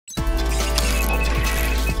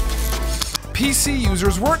PC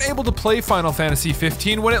users weren't able to play Final Fantasy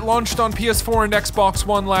XV when it launched on PS4 and Xbox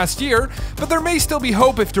One last year, but there may still be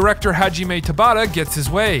hope if director Hajime Tabata gets his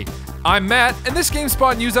way. I'm Matt, and this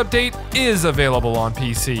GameSpot news update is available on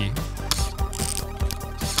PC.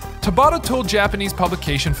 Tabata told Japanese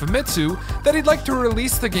publication Famitsu that he'd like to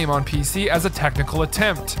release the game on PC as a technical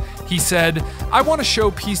attempt. He said, "I want to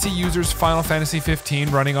show PC users Final Fantasy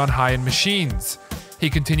XV running on high-end machines." He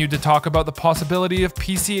continued to talk about the possibility of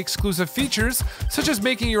PC-exclusive features, such as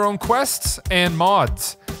making your own quests and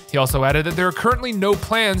mods. He also added that there are currently no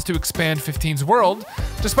plans to expand 15's world,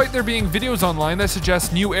 despite there being videos online that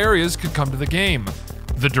suggest new areas could come to the game.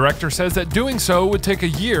 The director says that doing so would take a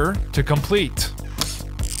year to complete.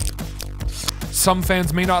 Some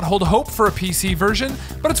fans may not hold hope for a PC version,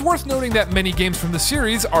 but it's worth noting that many games from the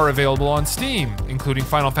series are available on Steam, including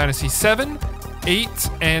Final Fantasy VII, 8,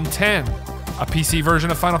 and 10. A PC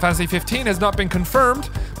version of Final Fantasy XV has not been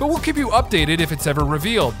confirmed, but we'll keep you updated if it's ever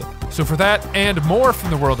revealed. So for that and more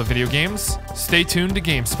from the world of video games, stay tuned to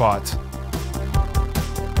GameSpot.